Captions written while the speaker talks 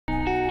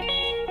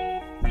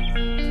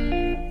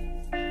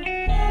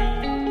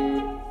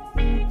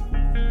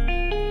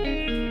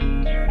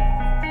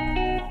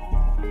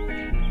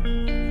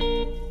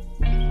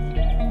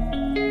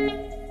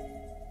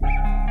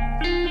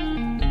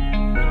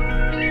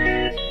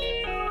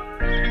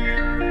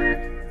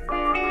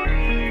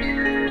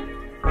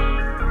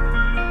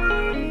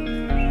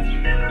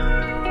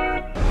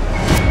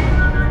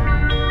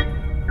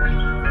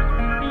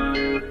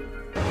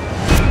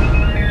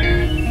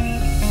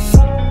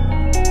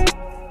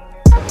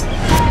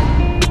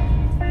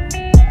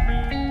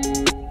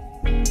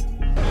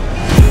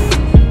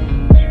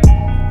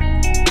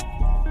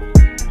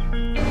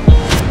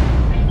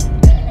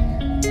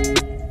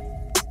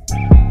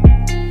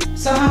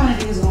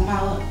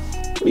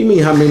do you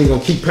mean how many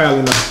gonna keep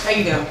piling up? There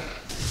you go.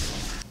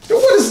 Yo,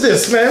 what is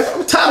this, man?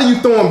 I'm tired of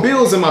you throwing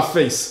bills in my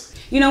face.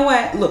 You know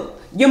what?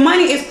 Look, your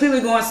money is clearly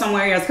going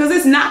somewhere else because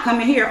it's not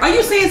coming here. Are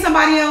you seeing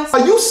somebody else?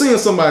 Are you seeing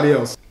somebody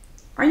else?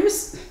 Are you?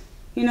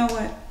 You know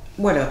what?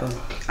 Whatever.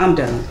 I'm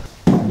done.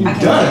 You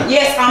done?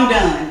 Yes, I'm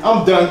done.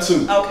 I'm done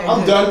too. Okay.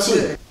 I'm done too.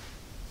 Good.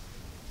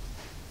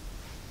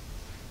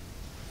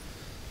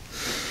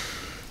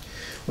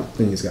 Why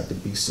things got to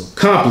be so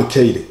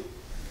complicated?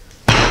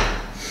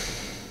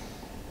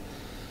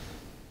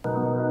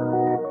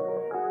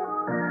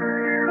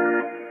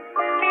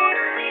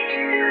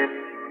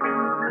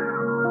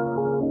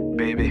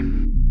 Baby,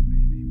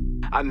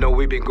 I know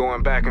we've been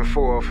going back and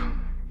forth.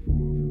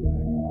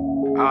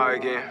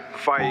 Arguing,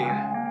 fighting.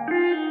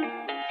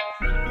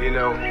 You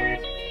know,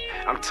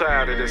 I'm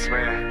tired of this,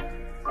 man.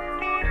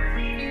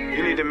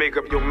 You need to make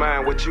up your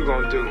mind what you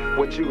gonna do.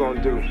 What you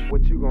gonna do.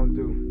 What you gonna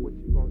do. What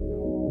you gonna do.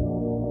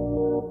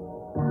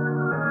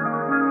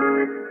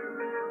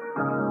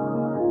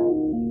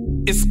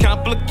 It's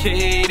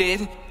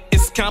complicated.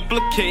 It's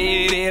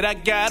complicated. I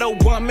got a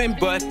woman,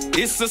 but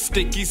it's a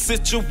sticky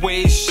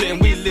situation.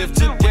 We live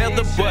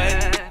together,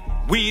 but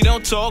we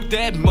don't talk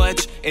that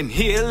much. And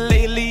here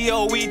lately,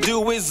 all we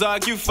do is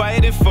argue,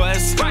 fight and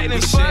fuss. We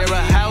share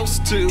a house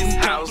too,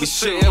 we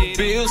share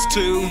bills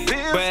too.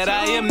 But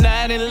I am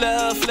not in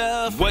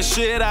love. What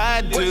should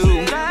I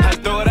do? I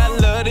thought I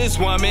loved this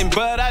woman,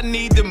 but I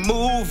need to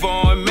move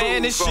on.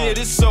 Man, this shit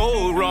is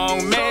so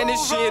wrong. Man,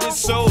 this shit is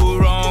so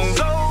wrong.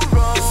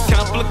 It's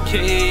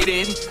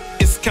complicated.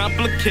 It's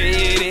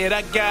complicated.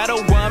 I got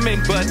a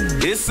woman, but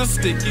it's a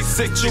sticky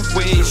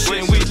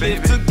situation. We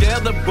live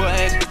together,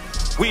 but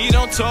we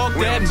don't talk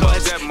that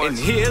much. And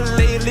here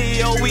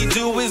lately, all we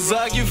do is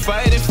argue,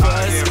 fight and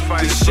fuss.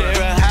 We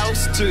share a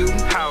house too,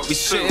 we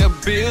share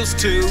bills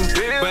too.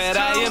 But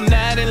I am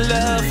not in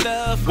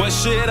love. What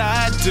should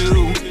I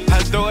do?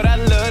 I thought I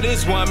loved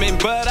this woman,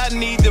 but I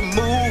need to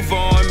move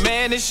on.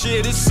 Man, this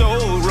shit is so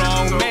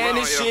wrong. Man,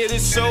 this shit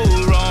is so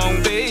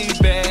wrong,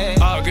 baby.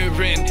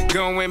 Arguing,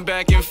 going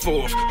back and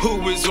forth.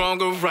 Who is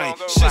wrong or right?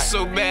 Shit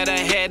so bad I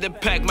had to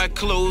pack my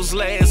clothes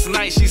last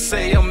night. She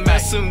say I'm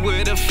messing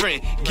with a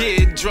friend.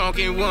 Get drunk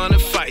and wanna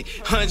fight.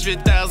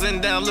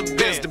 $100,000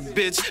 bills. The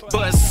bitch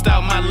bust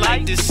out my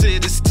life. This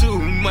shit is too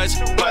much,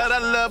 but I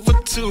love her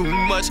too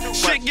much.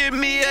 She give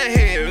me a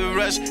hair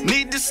rush.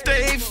 Need to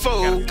stay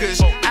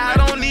focused. I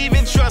don't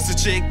even trust a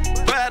chick,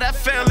 but I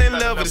fell in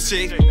love with a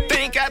chick.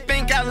 Think I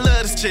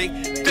love this chick.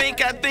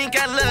 Think I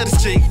love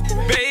this chick,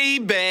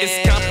 baby.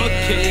 It's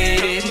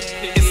complicated.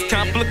 It's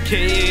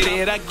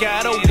complicated. I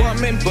got a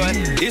woman, but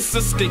it's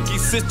a sticky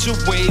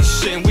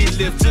situation. We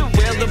live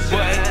together,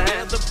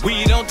 but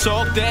we don't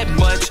talk that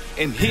much.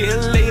 And here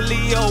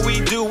lately, all we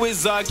do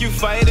is argue,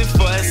 fight and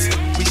fuss.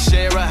 We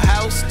share a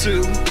house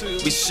too,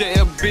 we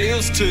share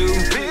bills too.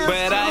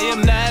 But I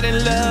am not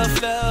in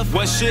love.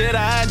 What should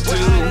I do?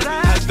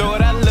 I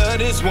thought I loved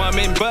this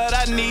woman, but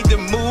I need to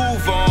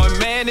move on.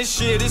 Man, this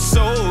shit is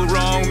so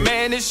wrong.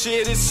 Man, this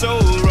shit is so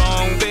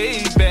wrong,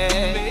 baby.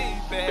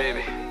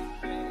 Baby,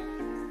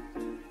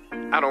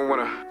 I don't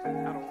wanna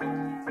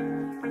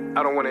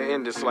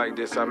end this like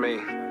this. I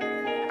mean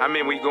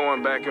we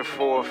going back and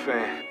forth,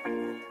 and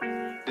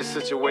this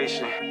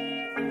situation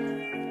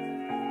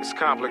is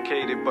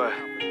complicated, but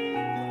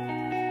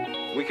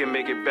we can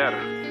make it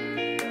better.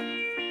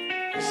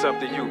 It's up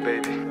to you,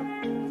 baby.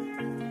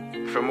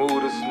 From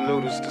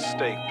noodles to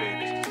steak,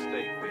 baby.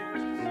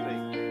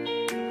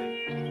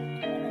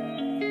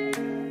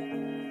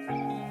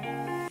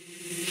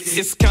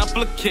 It's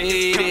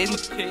complicated,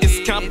 it's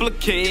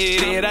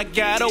complicated. I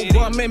got a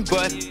woman,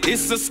 but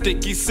it's a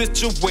sticky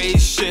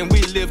situation.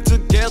 We live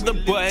together,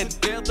 but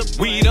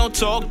we don't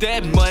talk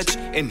that much.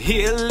 And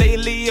here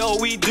lately, all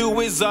we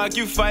do is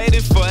argue, fight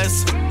and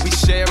fuss. We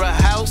share a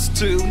house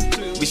too,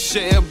 we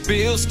share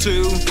bills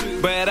too.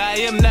 But I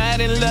am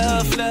not in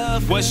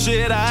love. What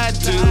should I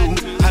do?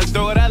 I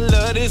thought I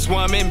loved this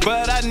woman,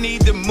 but I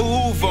need to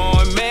move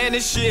on. Man,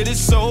 this shit is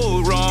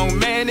so wrong.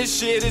 Man, this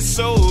shit is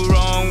so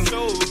wrong.